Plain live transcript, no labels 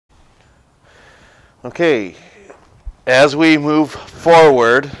Okay, as we move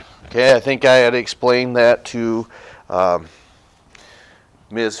forward, okay, I think I had explained that to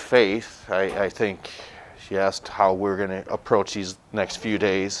Ms. Faith. I think she asked how we're going to approach these next few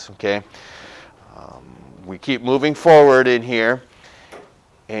days, okay? We keep moving forward in here.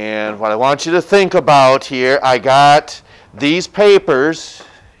 And what I want you to think about here, I got these papers,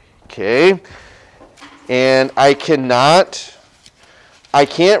 okay? And I can't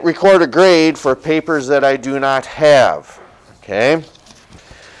record a grade for papers that I do not have, okay?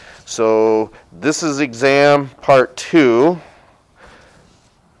 So this is exam part 2.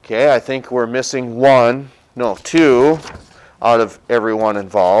 Okay, I think we're missing 2 out of everyone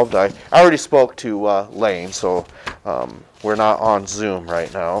involved. I already spoke to Lane, so we're not on Zoom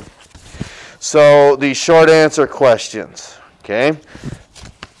right now. So the short answer questions, okay?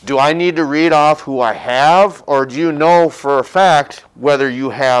 Do I need to read off who I have, or do you know for a fact whether you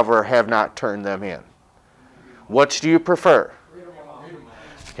have or have not turned them in? Which do you prefer?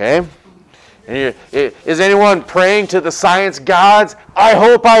 Okay? And is anyone praying to the science gods? I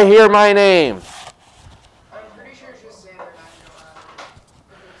hope I hear my name. I'm pretty sure it's just Xander, not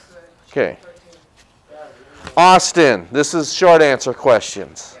Okay. Austin, this is short answer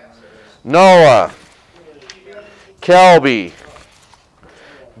questions. Noah, Kelby,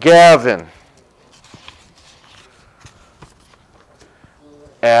 Gavin,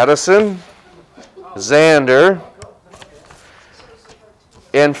 Addison, Xander,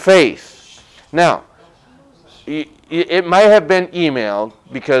 and Faith. Now, it might have been emailed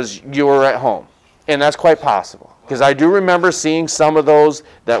because you were at home, and that's quite possible, because I do remember seeing some of those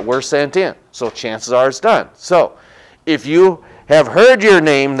that were sent in, so chances are it's done. So, if you have heard your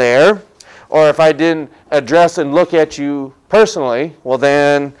name there, or if I didn't address and look at you personally, well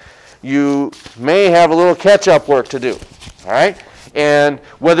then you may have a little catch-up work to do, all right? And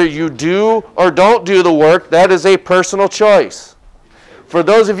whether you do or don't do the work, that is a personal choice. For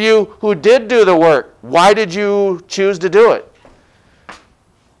those of you who did do the work, why did you choose to do it?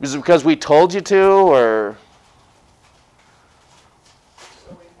 Is it because we told you to, or?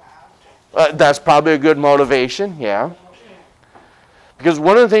 That's probably a good motivation, yeah. Because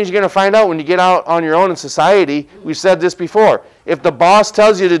one of the things you're going to find out when you get out on your own in society, we've said this before, if the boss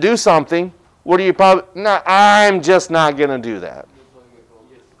tells you to do something, what do you probably, no, I'm just not going to do that.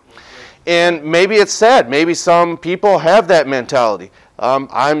 And maybe it's sad. Maybe some people have that mentality.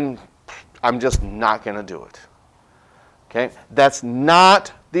 I'm just not going to do it. Okay? That's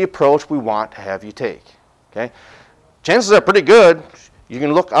not the approach we want to have you take. Okay? Chances are pretty good. You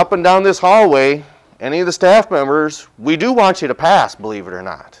can look up and down this hallway. Any of the staff members, we do want you to pass, believe it or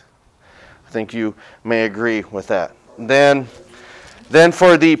not. I think you may agree with that. Then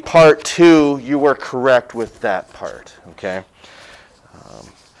for the part 2, you were correct with that part. Okay?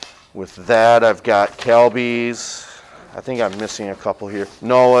 With that, I've got Kelby's. I think I'm missing a couple here.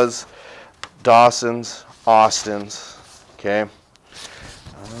 Noah's, Dawson's, Austin's. Okay.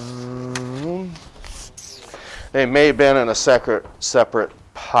 They may have been in a separate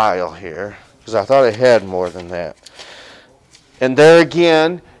pile here, because I thought I had more than that. And there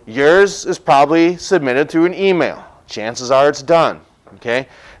again, yours is probably submitted through an email. Chances are it's done. Okay.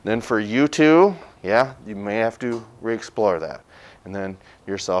 Then for you two, yeah, you may have to re-explore that. And then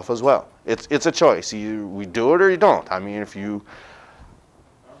yourself as well. It's a choice. We do it or you don't. I mean, if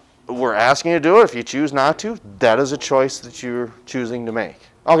we're asking you to do it, if you choose not to, that is a choice that you're choosing to make.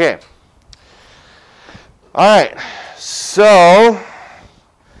 Okay. All right. So,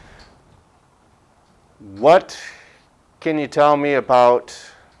 what can you tell me about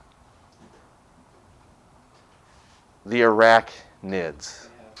the arachnids?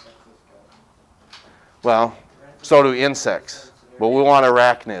 Well, so do insects. But we want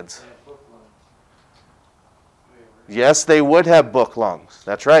arachnids. Yes, they would have book lungs.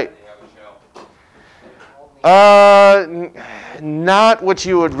 That's right. Not what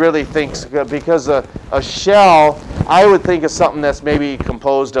you would really think, because a shell, I would think is something that's maybe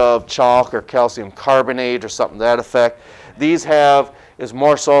composed of chalk or calcium carbonate or something to that effect. These is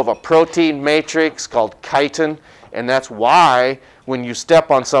more so of a protein matrix called chitin, and that's why when you step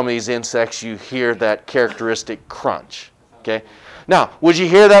on some of these insects, you hear that characteristic crunch. Okay. Now, would you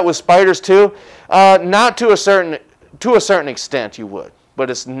hear that with spiders too? Not to a certain extent you would, but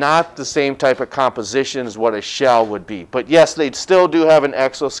it's not the same type of composition as what a shell would be. But yes, they still do have an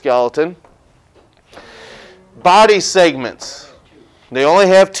exoskeleton. Body segments, they only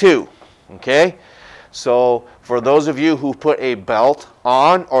have 2, okay? So for those of you who put a belt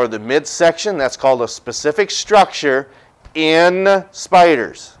on or the midsection, that's called a specific structure in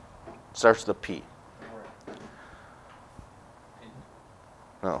spiders. Starts with a P.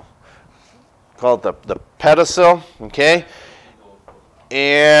 No. call it the pedicel, okay?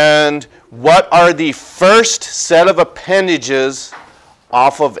 And what are the first set of appendages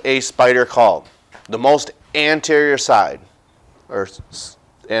off of a spider called? The most anterior side, or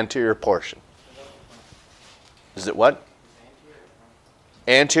anterior portion. Is it what?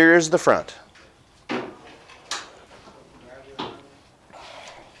 Anterior is the front.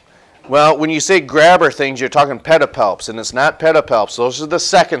 Well, when you say grabber things, you're talking pedipalps, and it's not pedipalps. Those are the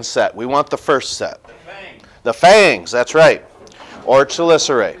second set. We want the first set. The fangs. The fangs, that's right. Or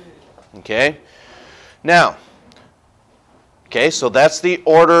chelicerae. Okay? Now, okay, so that's the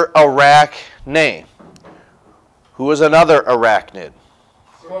order Arachne. Who is another arachnid?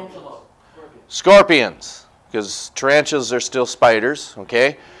 Scorpions, because tarantulas are still spiders,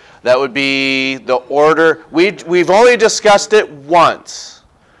 okay? That would be the order. We've only discussed it once,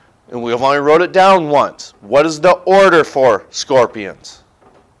 and we've only wrote it down once. What is the order for scorpions?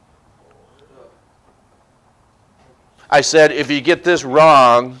 I said if you get this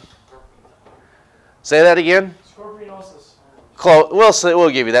wrong, say that again? Scorpionosis. We'll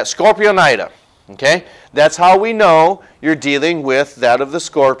give you that. Scorpionida, okay? That's how we know you're dealing with that of the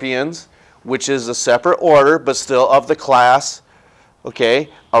scorpions, which is a separate order, but still of the class, okay,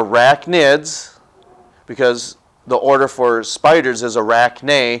 arachnids, because the order for spiders is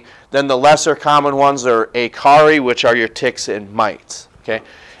arachne. Then the lesser common ones are acari, which are your ticks and mites, okay?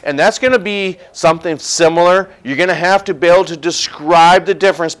 And that's going to be something similar. You're going to have to be able to describe the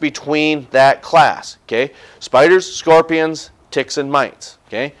difference between that class, okay? Spiders, scorpions, ticks, and mites,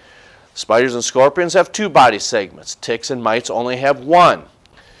 okay? Spiders and scorpions have two body segments. Ticks and mites only have one.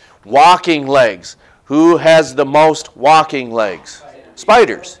 Walking legs. Who has the most walking legs?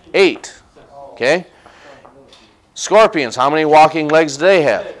 Spiders, 8. Okay? Scorpions, how many walking legs do they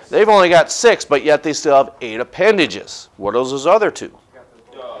have? They've only got 6, but yet they still have 8 appendages. What are those other 2?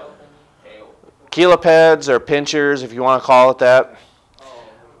 Chelipeds or pinchers, if you want to call it that.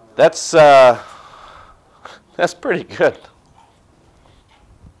 That's pretty good.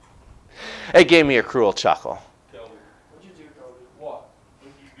 It gave me a cruel chuckle. What'd you do, Cody? What? What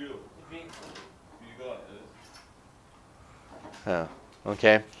did you do? You got it.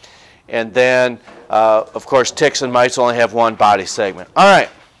 Okay. And then, of course, ticks and mites only have one body segment. All right.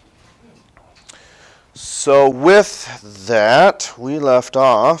 So with that, we left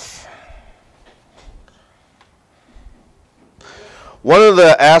off. One of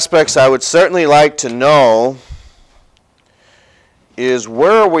the aspects I would certainly like to know is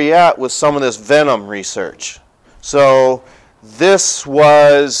where are we at with some of this venom research? So this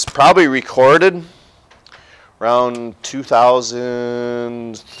was probably recorded around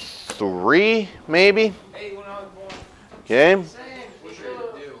 2003, maybe? Hey, when I was born. Okay. Same. What should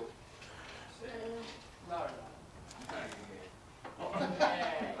I do? Same. No,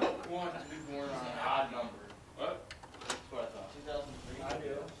 Want to be born on an odd number. What? That's what I thought. 2003. I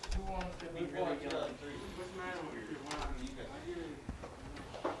do. Who wants to be born? 2003. What's the matter with you?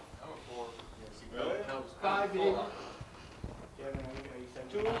 I'm a 4. Really? 5, baby.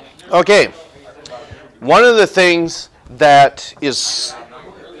 Okay. One of the things that is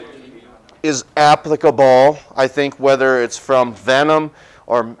applicable, I think, whether it's from venom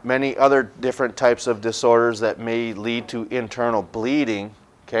or many other different types of disorders that may lead to internal bleeding,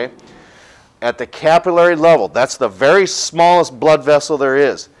 okay? At the capillary level, that's the very smallest blood vessel there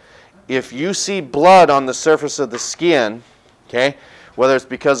is. If you see blood on the surface of the skin, okay, whether it's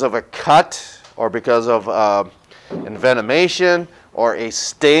because of a cut or because of envenomation or a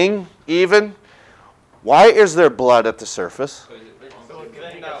sting even, why is there blood at the surface?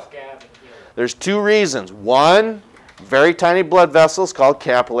 There's 2 reasons. One, very tiny blood vessels called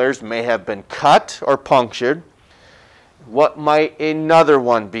capillaries may have been cut or punctured. What might another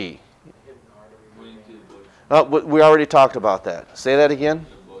one be? We already talked about that. Say that again.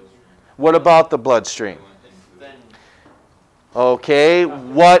 What about the bloodstream? Okay,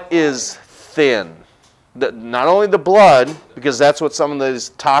 what is thin? Not only the blood, because that's what some of these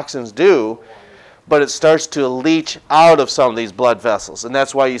toxins do, but it starts to leach out of some of these blood vessels. And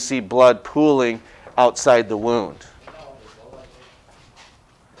that's why you see blood pooling outside the wound.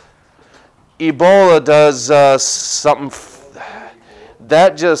 Ebola does something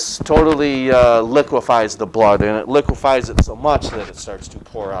that just totally liquefies the blood, and it liquefies it so much that it starts to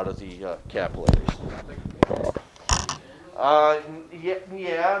pour out of the capillaries.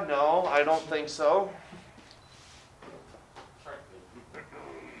 Yeah, no, I don't think so.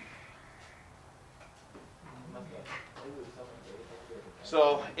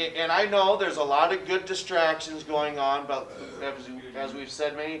 So, and I know there's a lot of good distractions going on, but as we've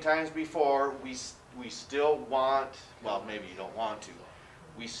said many times before, we still want, well, maybe you don't want to,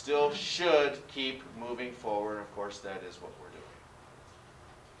 we still should keep moving forward. Of course, that is what we're doing.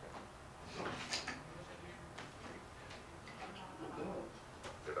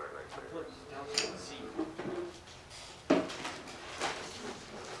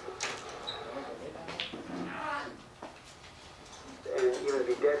 And he would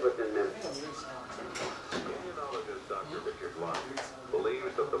be dead within minutes. Immunologist Dr. Richard Lund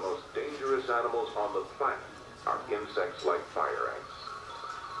believes that the most dangerous animals on the planet are insects like fire ants.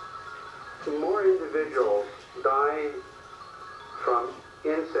 More individuals die from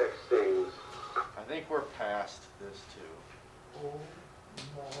insect stings. I think we're past this too.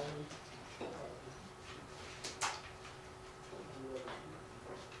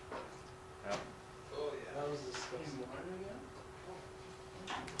 Yep. Oh, yeah. That was disgusting.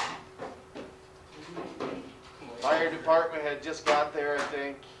 Fire department had just got there, I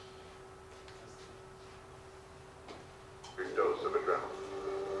think. Dose of adrenaline.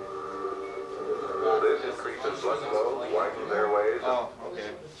 This increases blood flow, widens airways. Oh, okay.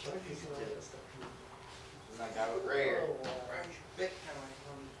 I got it rare.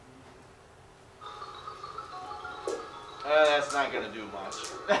 That's not going to do much.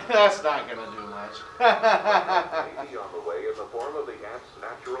 That's not going to do much. Maybe on the way in the form of the ant's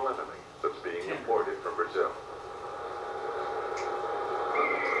natural enemy that's being imported from Brazil.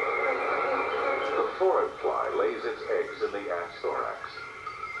 The phorid fly lays its eggs in the ant's thorax.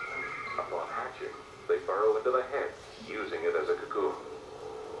 Upon hatching, they burrow into the head, using it as a cocoon.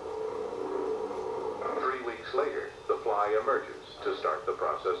 3 weeks later, the fly emerges to start the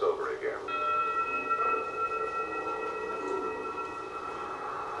process over again.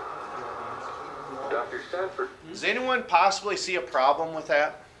 Dr. Sanford. Does anyone possibly see a problem with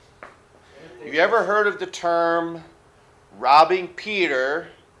that? You ever heard of the term robbing Peter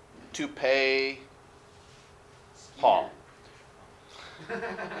to pay Paul?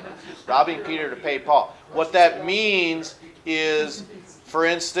 Robbing Peter to pay Paul. What that means is, for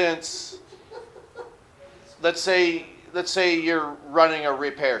instance, let's say you're running a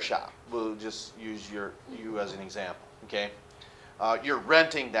repair shop. We'll just use you as an example. Okay, you're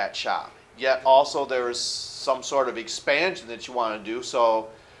renting that shop. Yet also there is some sort of expansion that you want to do. So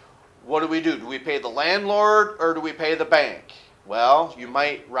what do? Do we pay the landlord or do we pay the bank? Well, you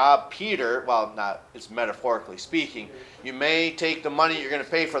might rob Peter. Well, not, it's metaphorically speaking. You may take the money you're going to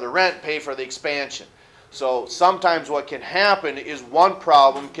pay for the rent, pay for the expansion. So sometimes what can happen is one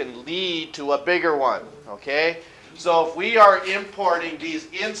problem can lead to a bigger one. Okay? So if we are importing these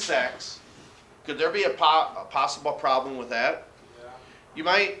insects, could there be a possible problem with that? Yeah. You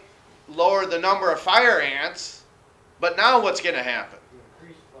might lower the number of fire ants, but now what's going to happen?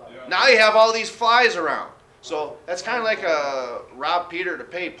 Yeah. Now you have all these flies around. So that's kind of like a rob Peter to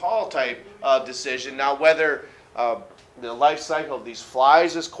pay Paul type decision. Now whether the life cycle of these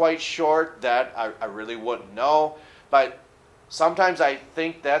flies is quite short, that I really wouldn't know. But sometimes I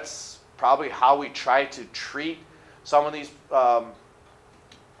think that's probably how we try to treat some of these, what I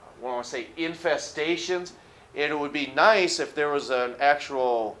want to say, infestations. It would be nice if there was an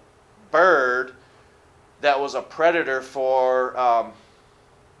actual bird that was a predator for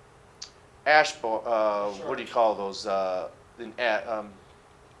what do you call those?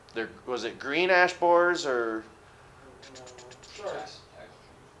 Was it green ash borers or?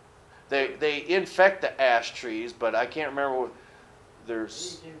 They infect the ash trees, but I can't remember what.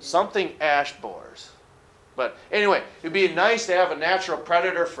 There's something ash borers. But anyway, it'd be nice to have a natural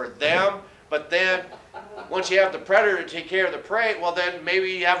predator for them. But then, once you have the predator to take care of the prey, well then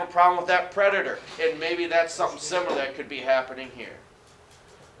maybe you have a problem with that predator. And maybe that's something similar that could be happening here.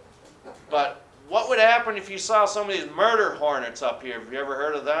 But what would happen if you saw some of these murder hornets up here? Have you ever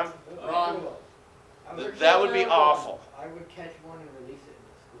heard of them? Run. That would be awful. I would catch one and release it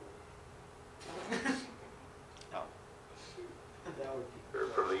in the school. No. That would be.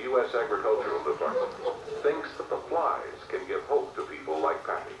 From the U.S. Agricultural Department thinks that the flies can give hope to people like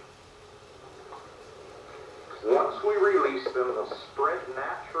Patty. Once we release them, they'll spread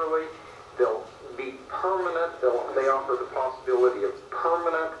naturally. They'll be permanent. They offer the possibility of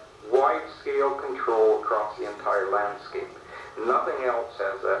permanent, wide-scale control across the entire landscape. Nothing else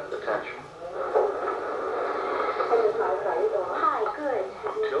has that potential. Hi, good.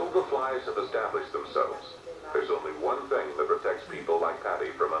 Until the flies have established themselves, there's only one thing that protects people like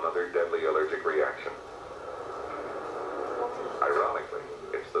Patty from another deadly allergic reaction. Ironically,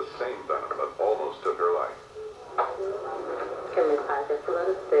 it's the same venom that almost took her life. Can we try just a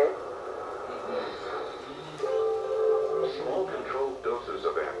little bit? Small controlled doses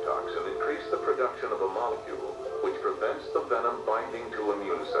of antitoxin increase the production of a molecule which prevents the venom binding to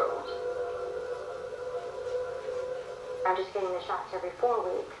immune cells. I'm just getting the shots every 4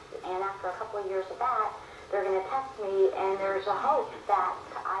 weeks. And after a couple of years of that, they're going to test me, and there's a hope that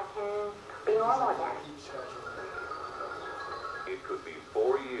I can be normal again. It could be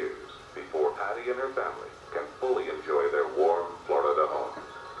 4 years before Patty and her family can fully enjoy their warm Florida home.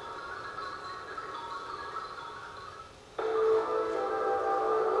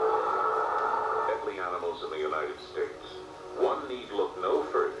 Deadly animals in the United States. One need look no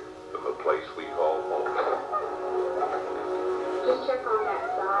further than the place we call home. Just check on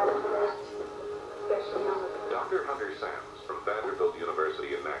that side of this, especially on the... Dr. Hunter Sands from Vanderbilt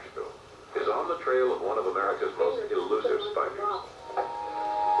University in Nashville is on the trail of one of America's most elusive spiders.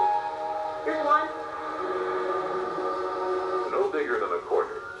 Here's one. No bigger than a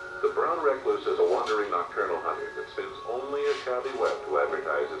quarter, the brown recluse is a wandering nocturnal hunter that spins only a shabby web to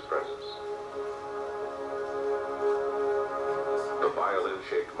advertise its presence. The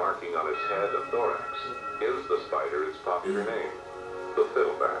violin-shaped marking on its head and thorax gives the spider its popular name, the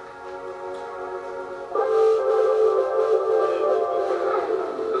fiddleback.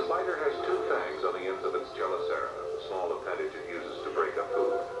 The spider has 2 fangs on the ends of its chelicera, a small appendage it uses to break up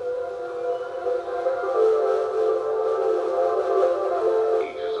food.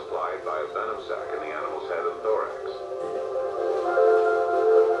 Each is supplied by a venom sac in the animal's head and thorax.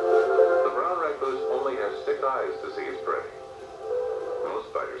 The brown recluse only has 6 eyes to see its prey. Most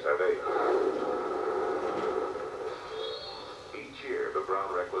spiders have 8. Each year, the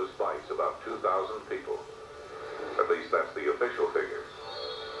brown recluse bites about 2,000 people. At least that's the official figure.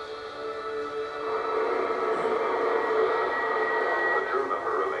 The true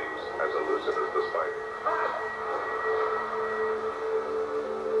number remains as elusive as the spider.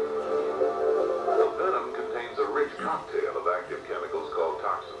 The venom contains a rich cocktail of active chemicals called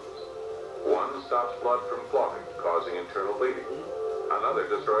toxins. One stops blood from clotting, causing internal bleeding. Another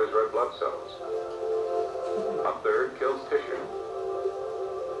destroys red blood cells. A third kills tissue.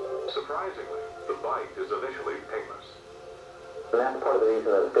 Surprisingly, the bite is initially painless. And that's part of the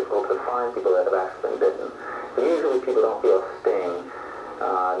reason that it's difficult to find people that have actually been bitten. Usually people don't feel a sting.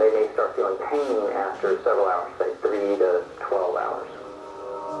 They may start feeling pain after several hours, say 3 to 12 hours.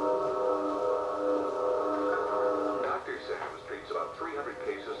 Dr. Sams treats about 300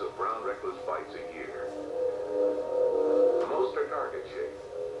 cases of brown recluse bites a year. Most are target-shaped.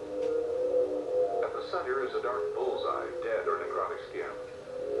 At the center is a dark bullseye, dead or necrotic skin.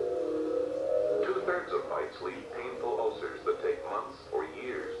 2/3 of bites leave painful ulcers that take months or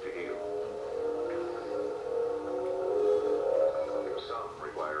years to heal. Some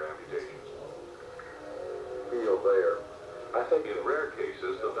require amputations. Feel there. I think In rare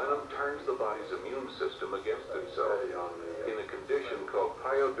cases, the venom turns the body's immune system against itself in a condition called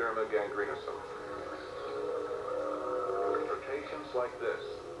pyoderma gangrenosum. For patients like this,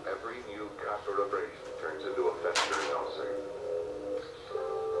 every new cut or abrasion turns into a festering ulcer.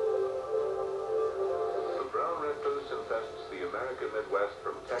 The brown recluse infests the American Midwest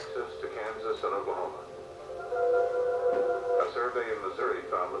from Texas to Kansas and Oklahoma. A survey in Missouri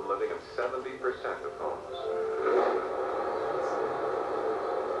found them living in 70% of homes.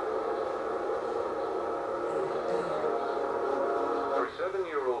 For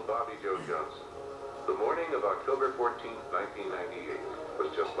 7-year-old Bobby Joe Johnson, the morning of October 14, 1998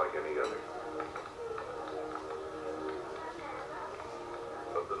 was just like any other.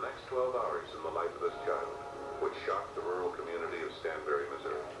 But the next 12 hours in the life of this child would shock the rural community of Stanberry,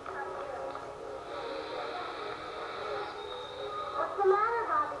 Missouri. What's the matter,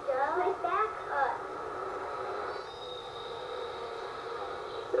 Bobby Joe? My back hurts.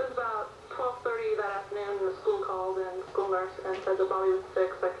 It was about 12:30 that afternoon, and the school called, and the school nurse and said that Bobby was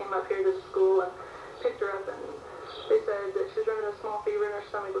sick, so I came up here to the school and picked her up, and they said that she was running a small fever and her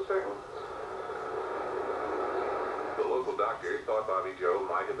stomach was hurting. The local doctor thought Bobby Joe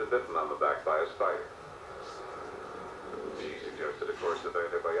might have been bitten on the back by a spider. She suggested a course of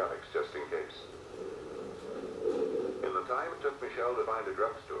antibiotics just in case. In the time it took Michelle to find a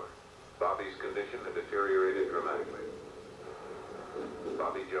drugstore, Bobby's condition had deteriorated dramatically.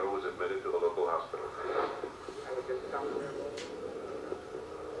 Bobby Joe was admitted to the local hospital.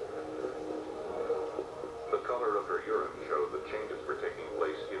 The color of her urine showed that changes were taking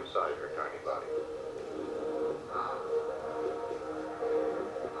place inside her tiny body.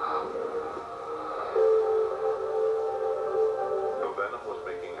 The venom was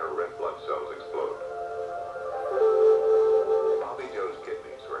making her red blood cells explode. Bobby Joe's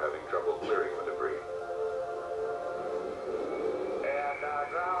kidneys were having trouble clearing the debris.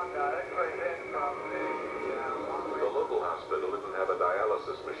 The local hospital didn't have a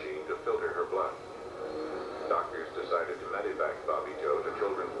dialysis machine to filter her blood. Doctors decided to medevac Bobby Joe to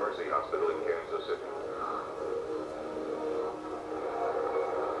Children's Mercy Hospital in Kansas City.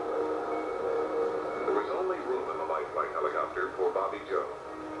 Bobby Joe.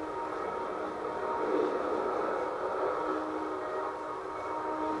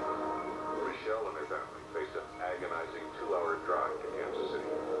 Michelle and her family faced an agonizing 2-hour drive to Kansas City.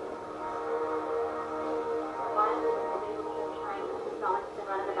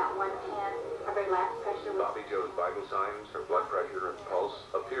 Bobby Joe's vital signs, her blood pressure and pulse,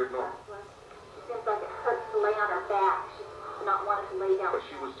 appeared normal. She seems like it hurts to lay on her back. She's not wanting to lay down. But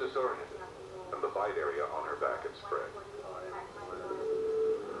she was disoriented, and the bite area on her back had spread.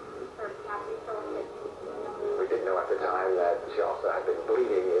 We didn't know at the time that she also had been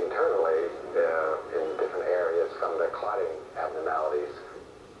bleeding internally in different areas from the clotting abnormalities.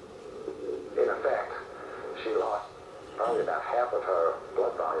 In effect, she lost probably about half of her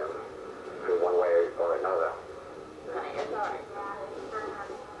blood volume in one way or another.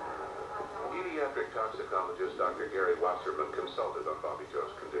 Pediatric toxicologist Dr. Gary Wasserman consulted on Bobby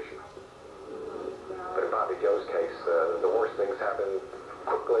Joe's condition. But in Bobby Joe's case, the worst things happen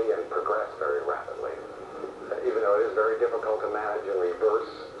quickly and progress very rapidly. Even though it is very difficult to manage and reverse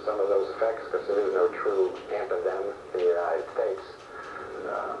some of those effects because there is no true antivenom in the United States,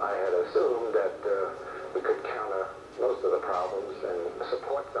 I had assumed that we could counter most of the problems and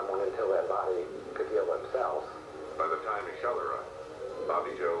support someone until their body could heal themselves. By the time Michelle arrived,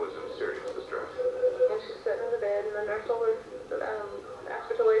 Bobby Joe was in serious distress. And she's sitting in the bed, and the nurse told her, asked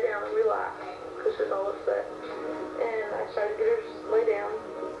her to lay down and relax, because she was all upset. And I tried to get her to just lay down.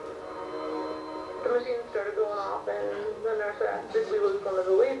 The machine started going off, and the nurse asked, did we lose one of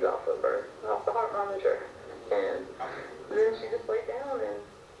the leads off of her, off the heart monitor? And then she just laid down, and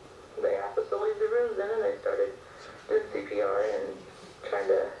they asked us to leave the room then, and they started doing CPR and trying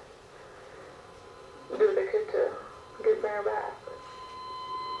to do what they could to get her back.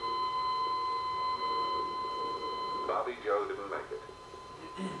 Bobby Joe didn't make it.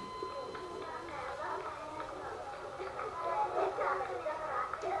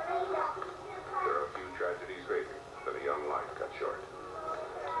 There are a few tragedies greater than a young life cut short.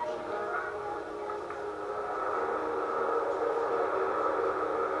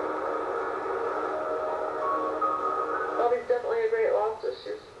 Bobby's definitely a great loss.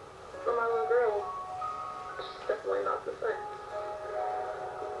 She's my little girl. She's definitely not the same.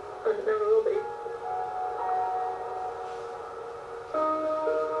 And it never will be.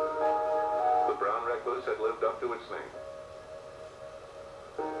 The brown recluse had lived up to its name.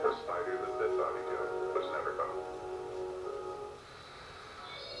 The spider that bit Bobby Joe was never found.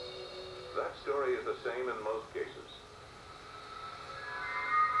 That story is the same in most cases.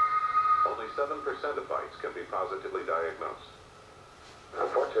 Only 7% of bites can be positively diagnosed.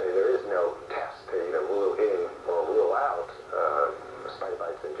 Unfortunately, there is no test to either rule in or rule out spider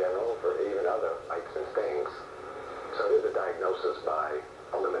bites in general, for even other bites and stings. So it is a diagnosis by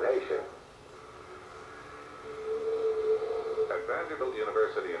elimination. At Vanderbilt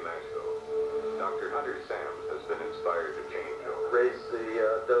University in Nashville, Dr. Hunter Sams has been inspired to change over. Raise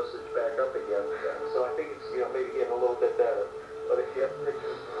the dosage back up again. So I think it's, maybe getting a little bit better. But if you have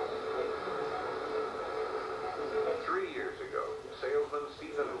pictures... 3 years ago, salesman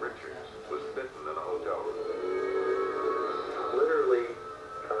Stephen Richards was bitten in a hotel room. Literally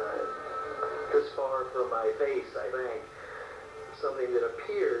this far from my face, I think. Something that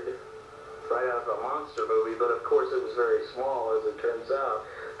appeared right out of a monster movie, but of course it was very small, as it turns out.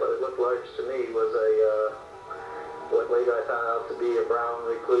 But it looked large to me. Was a what later I found out to be a brown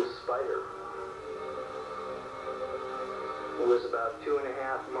recluse spider. It was about 2.5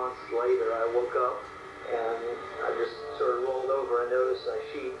 months later I woke up and I just sort of rolled over and noticed my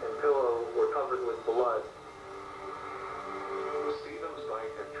sheet and pillow were covered with blood. Stephen's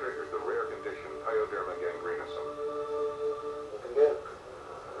bite had triggered the rare condition pyoderma gangrenosum. Looking good.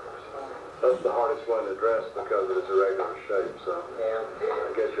 That's the hardest one to dress because of its irregular shape, so Yeah.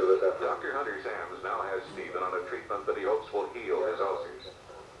 I guess you'll just have to... Dr. Hunter Sams now has Stephen on a treatment that he hopes will heal his ulcers.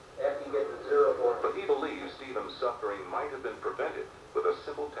 After you get the 0 point. But he believes Stephen's suffering might have been prevented with a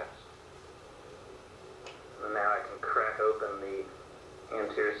simple test. Now I can crack open the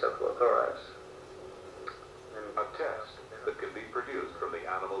anterior cephalothorax. A test that can be produced from the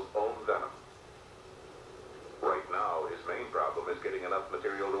animal's own venom. Right now, his main problem is getting enough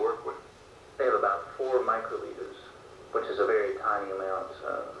material to work with. They have about 4 microliters, which is a very tiny amount.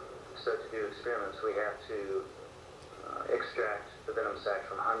 So to do experiments, we have to extract the venom sac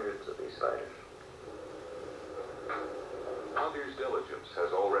from hundreds of these spiders. Hunter's diligence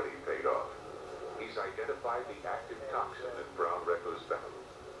has already paid off. He's identified the active toxin in brown recluse venom.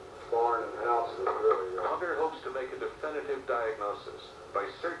 Barn and house is really... Hunter hopes to make a definitive diagnosis by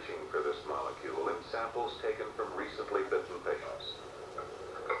searching for this molecule in samples taken from recently bitten patients.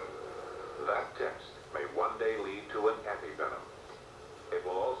 That test may one day lead to an antivenom.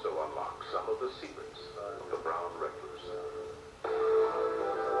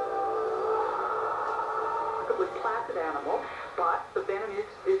 with placid animal, but the venom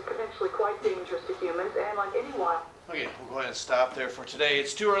is potentially quite dangerous to humans, and like any wild. Okay, we'll go ahead and stop there for today.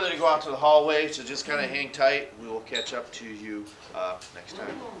 It's too early to go out to the hallway, so just kind of hang tight. We will catch up to you next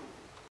time.